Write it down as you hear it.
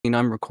mean,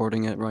 I'm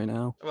recording it right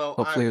now. Well,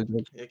 Hopefully it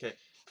will. okay.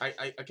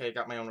 I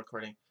got my own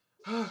recording.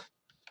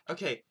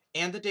 Okay,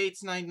 and the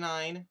date's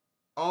 9/9.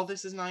 All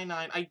this is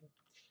 9/9.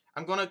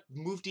 I'm gonna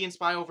move D and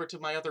Spy over to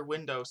my other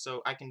window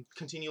so I can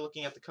continue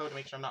looking at the code to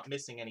make sure I'm not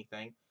missing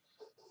anything.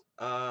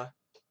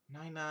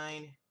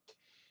 9/9.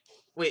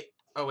 Wait.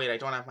 Oh wait, I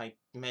don't have my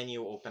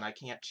menu open. I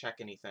can't check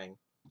anything.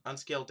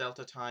 Unscale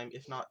delta time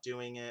if not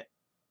doing it.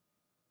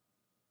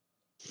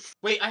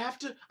 Wait, I have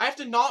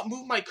to not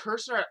move my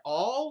cursor at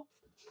all?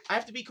 I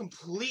have to be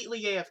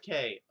completely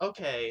AFK.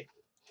 Okay.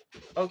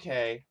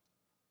 Okay.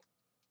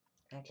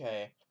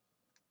 Okay.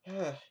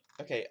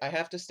 Okay, I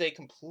have to stay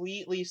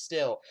completely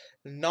still,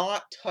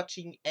 not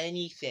touching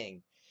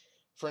anything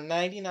for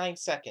 99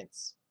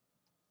 seconds.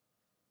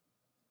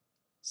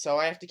 So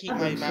I have to keep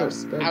my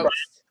mouse out.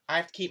 I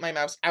have to keep my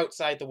mouse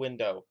outside the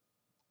window.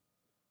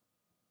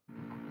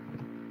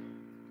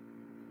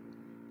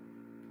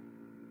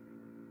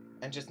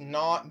 And just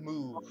not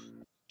move.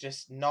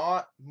 Just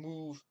not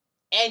move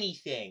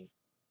anything.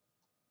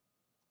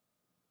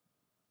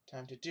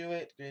 Time to do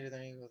it. Greater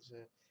than or equal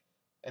to...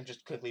 I'm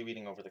just quickly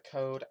reading over the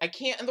code. I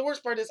can't, and the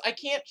worst part is I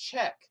can't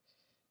check.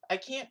 I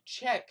can't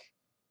check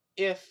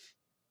if...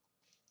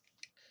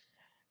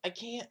 I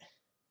can't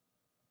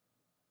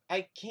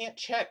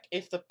check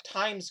if the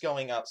time's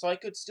going up, so I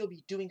could still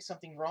be doing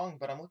something wrong,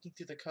 but I'm looking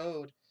through the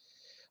code.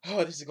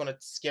 Oh, this is gonna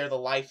scare the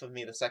life of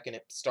me the second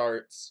it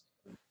starts.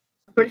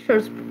 I'm pretty sure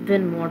it's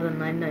been more than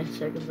 99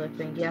 seconds, I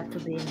think. You have to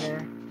be in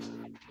there.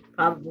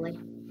 Probably.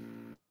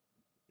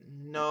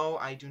 No,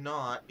 I do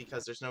not,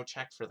 because there's no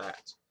check for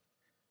that.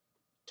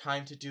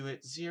 Time to do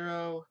it,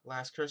 0.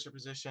 Last cursor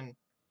position.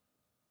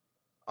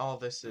 All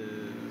this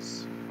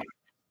is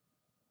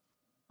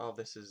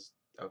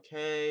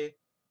okay.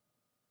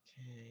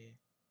 Okay.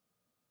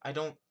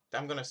 I'm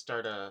gonna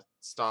start a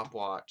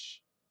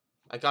stopwatch.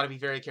 I gotta be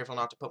very careful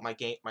not to put my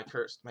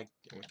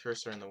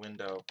cursor in the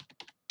window.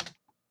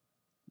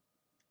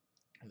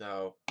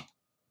 Though.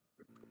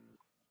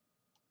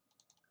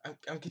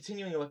 I'm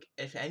continuing to look.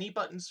 If any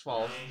buttons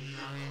fall.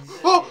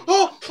 Oh!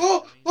 Oh!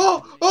 Oh!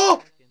 Oh!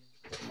 Oh!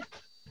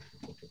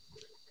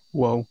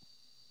 Whoa.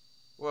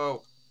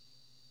 Whoa.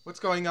 What's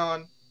going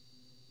on?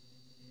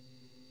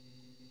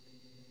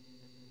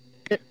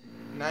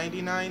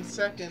 99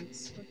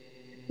 seconds.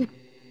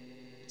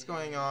 What's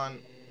going on?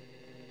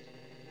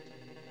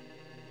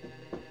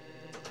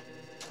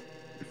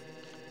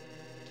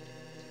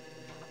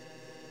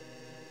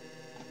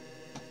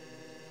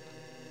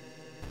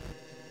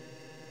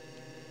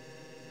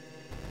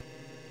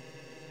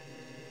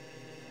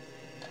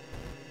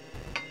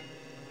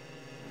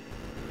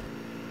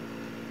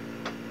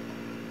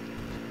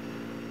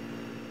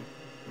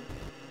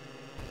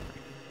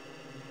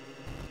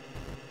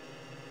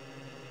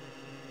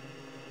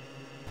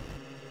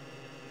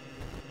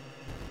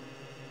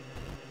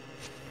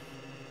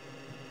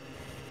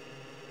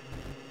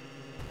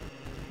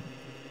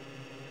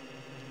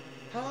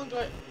 How long do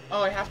I...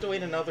 Oh, I have to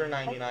wait another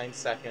 99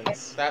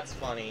 seconds. That's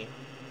funny.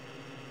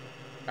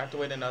 I have to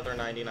wait another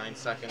 99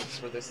 seconds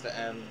for this to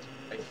end,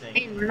 I think.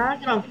 Hey, we're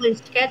not gonna play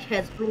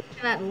Sketchheads, we're looking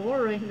at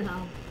lore right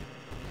now.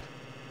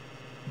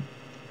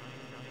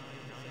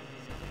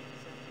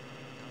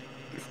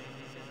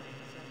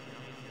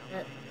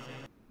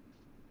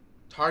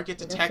 Target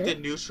detected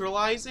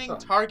neutralizing?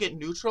 Target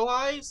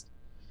neutralized?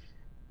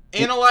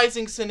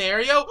 Analyzing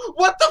scenario?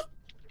 What the...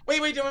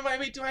 Wait, do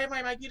I have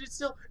my mic muted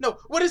still? No,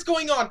 what is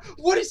going on?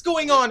 What is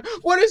going on?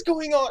 What is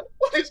going on?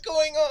 What is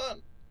going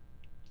on?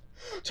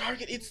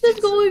 Target instance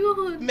going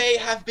on? May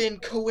have been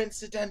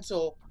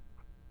coincidental.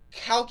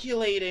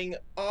 Calculating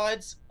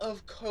odds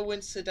of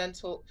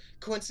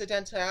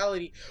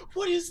coincidentality.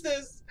 What is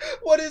this?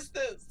 What is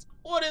this?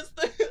 What is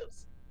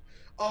this?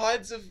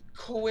 Odds of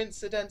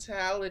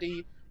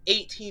coincidentality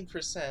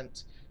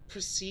 18%.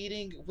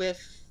 Proceeding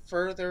with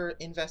further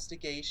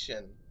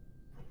investigation.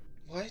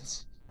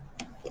 What?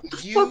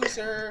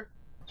 User,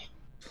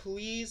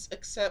 please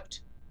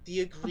accept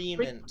the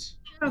agreement.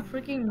 I'm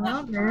freaking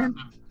out, man.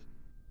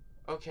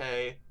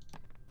 Okay.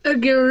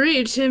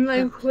 Agree to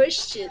my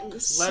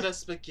questions. Let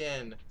us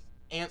begin.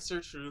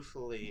 Answer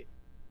truthfully.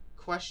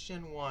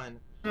 Question 1.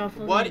 Oh,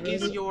 What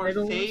is your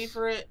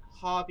favorite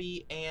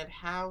hobby and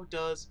how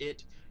does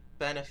it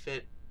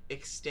benefit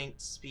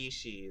extinct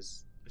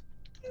species?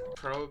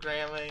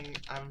 Programming,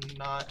 I'm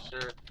not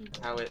sure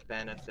how it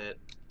benefits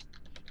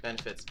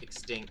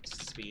extinct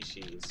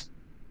species. ...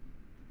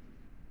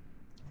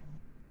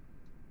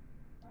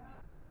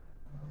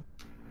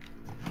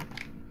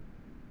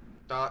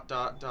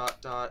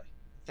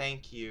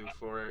 Thank you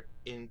for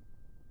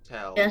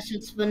intel. Yes,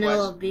 it's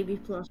vanilla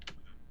BB plus.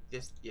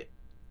 This, yeah,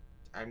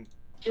 I'm...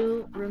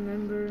 Do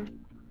remember...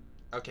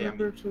 Okay,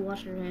 remember to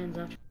wash your hands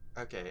after.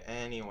 Okay,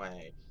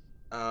 anyway.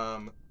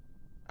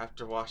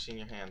 After washing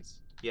your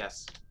hands.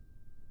 Yes.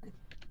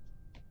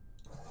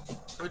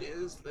 What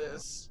is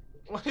this?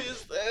 What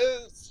is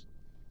this?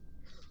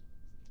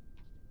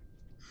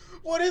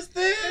 What is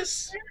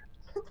this?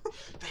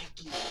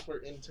 Thank you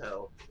for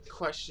intel.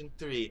 Question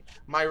 3.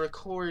 My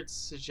records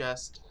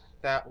suggest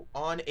that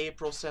on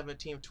April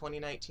 17th,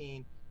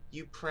 2019,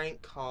 You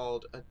prank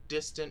called a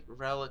distant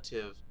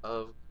relative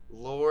of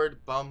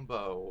Lord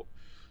Bumbo.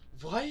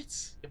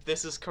 What? If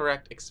this is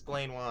correct,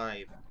 explain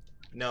why.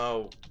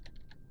 No.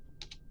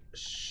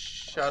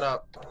 Shut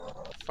up,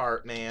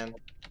 fart man.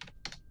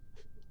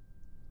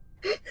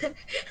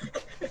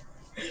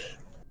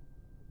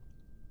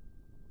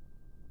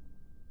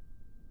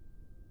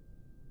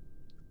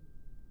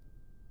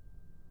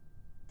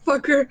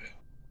 Fucker.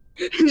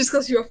 Just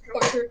calls you a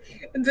fucker.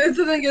 And then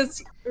something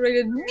gets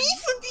rated B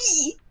for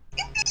B.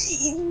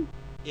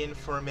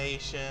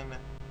 Information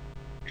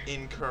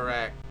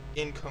incorrect.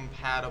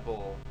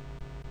 Incompatible.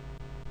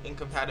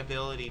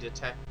 Incompatibility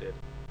detected.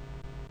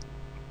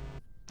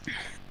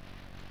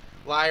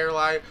 Liar,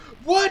 liar.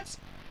 What?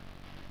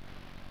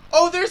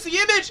 Oh, there's the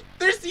image!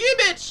 There's the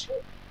image!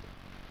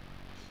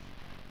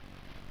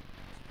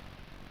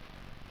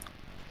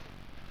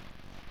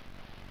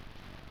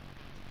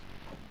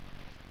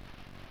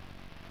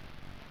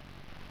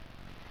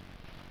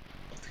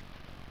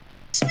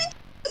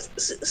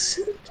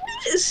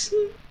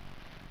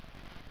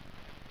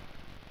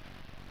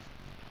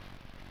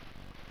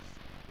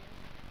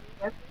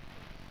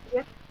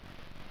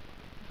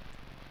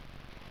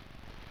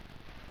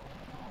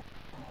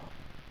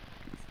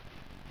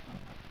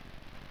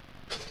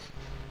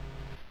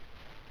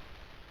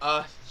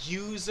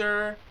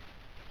 User,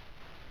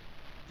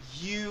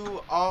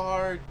 you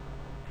are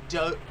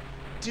doomed.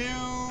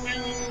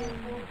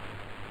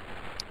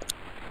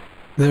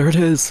 There it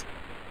is.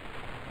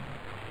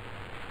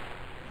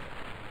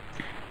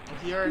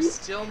 If you are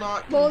still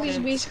not All these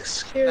convinced basic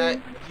scary. that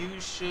you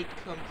should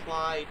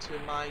comply to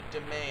my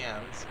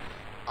demands,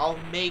 I'll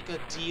make a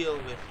deal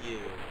with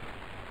you.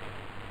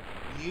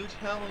 You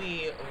tell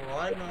me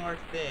one more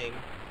thing,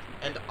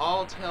 and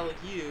I'll tell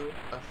you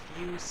a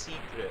few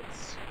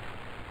secrets.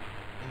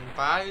 And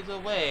by the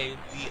way,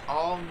 we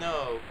all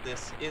know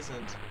this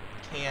isn't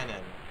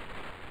canon.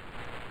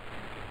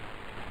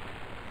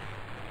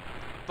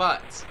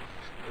 But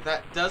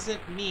that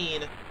doesn't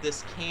mean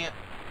this can't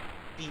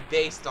be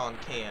based on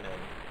canon,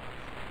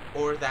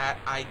 or that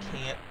I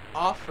can't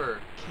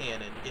offer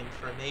canon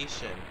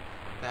information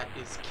that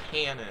is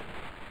canon.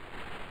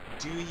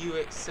 Do you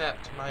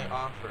accept my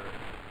offer?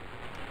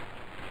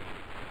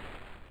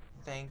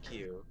 Thank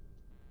you.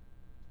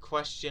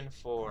 Question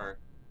 4.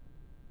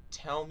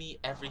 Tell me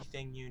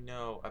everything you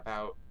know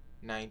about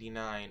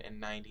 99 and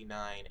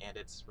 99 and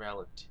its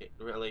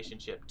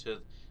relationship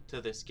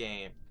to this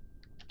game.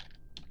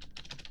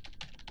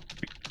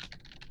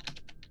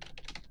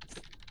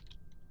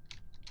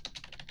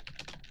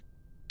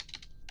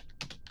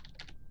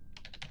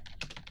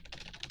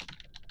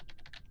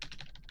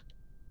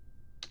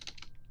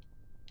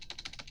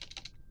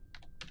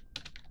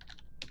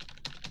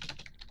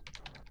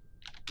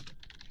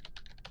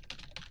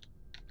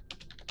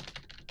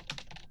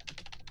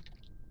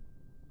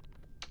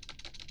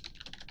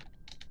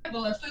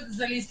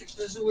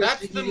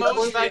 That's the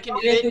most I can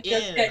fit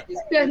in.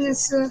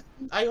 Пятница.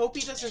 I hope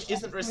he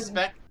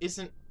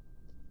isn't.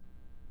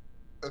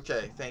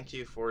 Okay, thank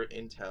you for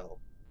intel.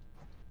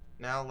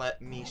 Now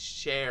let me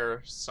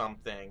share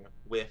something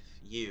with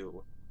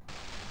you.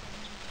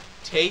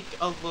 Take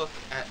a look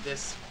at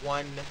this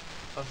one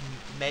of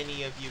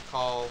many of you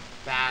call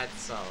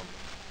Badsum.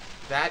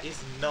 That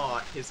is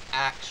not his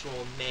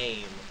actual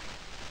name.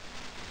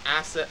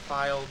 Asset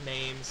file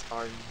names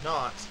are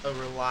not a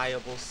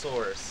reliable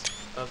source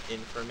of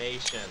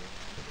information.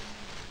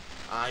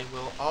 I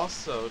will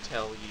also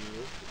tell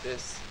you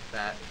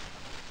that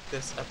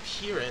this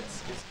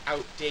appearance is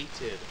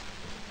outdated.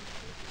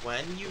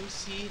 When you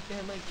see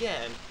him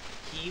again,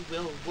 he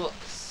will look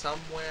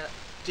somewhere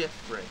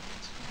different.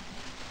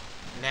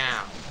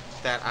 Now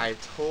that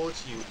I've told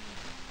you,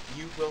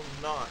 you will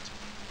not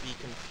be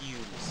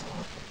confused.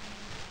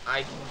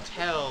 I can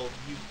tell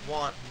you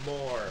want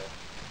more.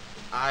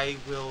 I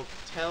will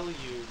tell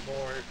you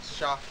more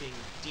shocking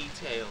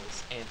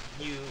details, and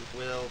you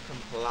will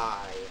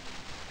comply.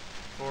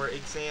 For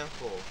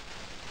example,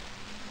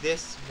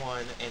 this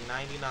one and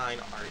 99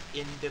 are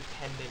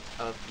independent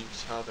of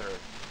each other.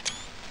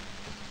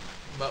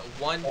 But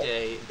one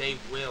day, they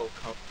will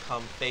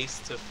come face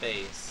to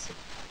face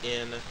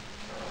in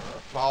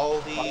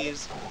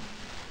Baldi's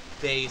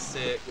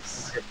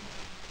Basics,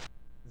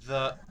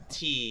 the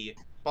T.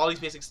 Baldi's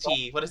Basics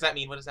T. What does that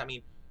mean? What does that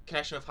mean?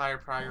 Connection of higher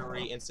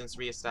priority instance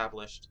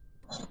reestablished.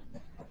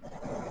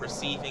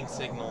 Receiving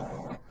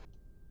signal.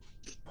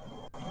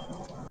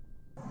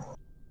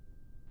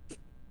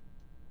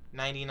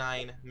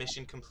 99,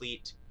 mission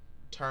complete.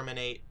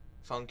 Terminate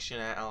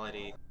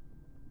functionality.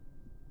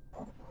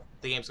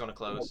 The game's gonna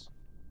close.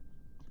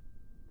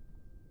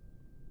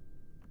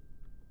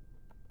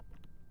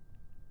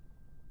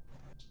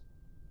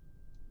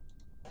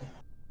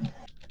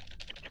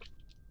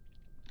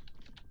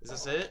 Is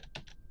this it?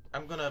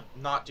 I'm gonna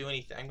not do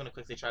anything. I'm gonna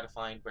quickly try to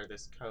find where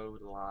this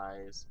code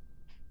lies.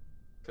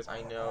 Because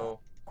I know...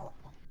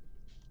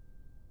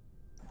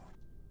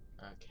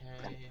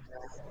 Okay...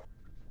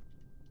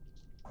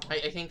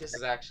 I think this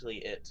is actually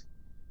it.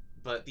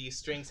 But these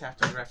strings have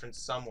to be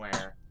referenced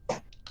somewhere.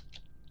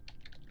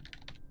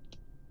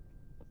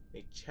 Let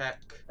me check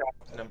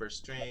number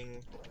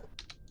string.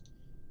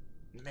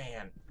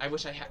 Man, I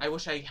wish I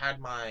had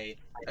my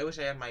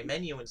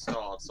menu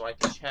installed so I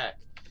could check.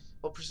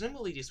 Well,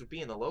 presumably these would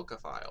be in the loca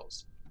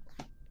files.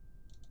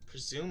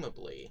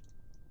 Presumably.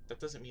 That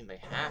doesn't mean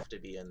they have to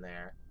be in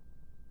there.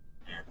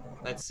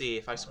 Let's see,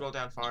 if I scroll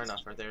down far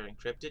enough, are they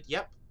encrypted?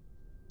 Yep.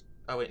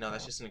 Oh wait, no,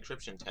 that's just an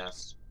encryption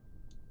test.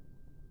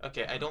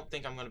 Okay, I don't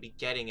think I'm going to be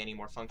getting any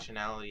more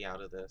functionality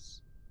out of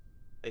this.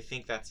 I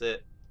think that's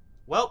it.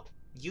 Well,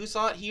 you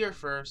saw it here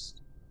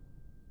first.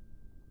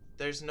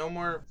 There's no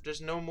more.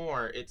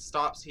 It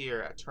stops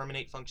here at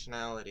terminate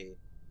functionality.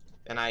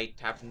 And I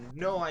have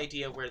no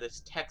idea where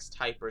this text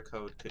typer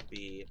code could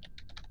be.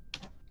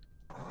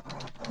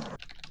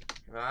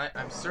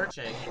 I'm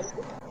searching,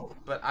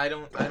 but I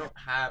don't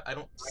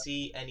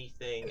see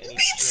anything, any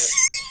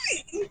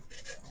script.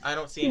 I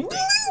don't see anything.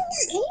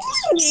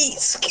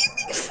 It's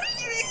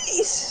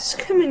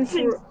coming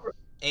for.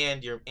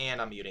 And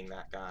I'm muting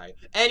that guy.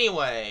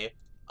 Anyway,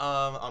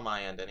 on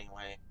my end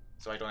anyway,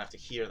 so I don't have to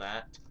hear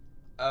that.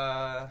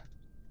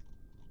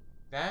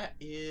 That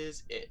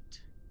is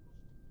it.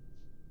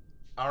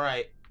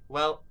 Alright,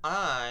 well,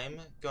 I'm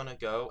gonna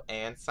go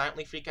and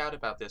silently freak out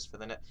about this for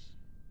the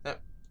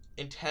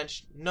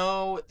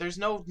no, there's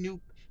no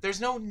new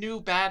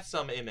bad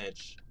sum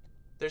image.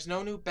 There's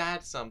no new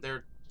bad sum.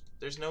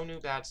 There's no new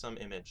bad sum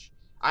image.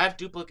 I have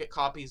duplicate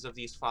copies of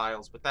these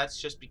files, but that's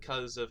just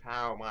because of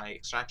how my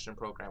extraction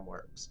program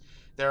works.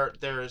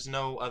 There is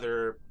no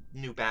other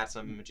new bad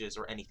sum images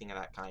or anything of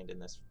that kind in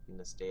this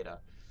data.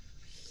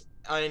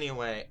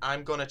 Anyway,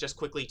 I'm gonna just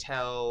quickly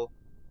tell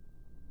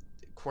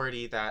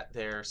QWERTY that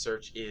their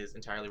search is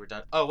entirely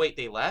redundant. Oh wait,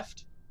 they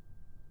left?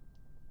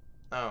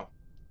 Oh.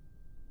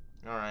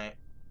 Alright.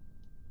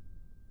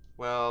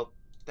 Well,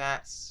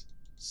 that's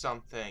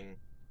something.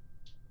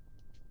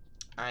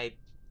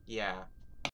 Yeah.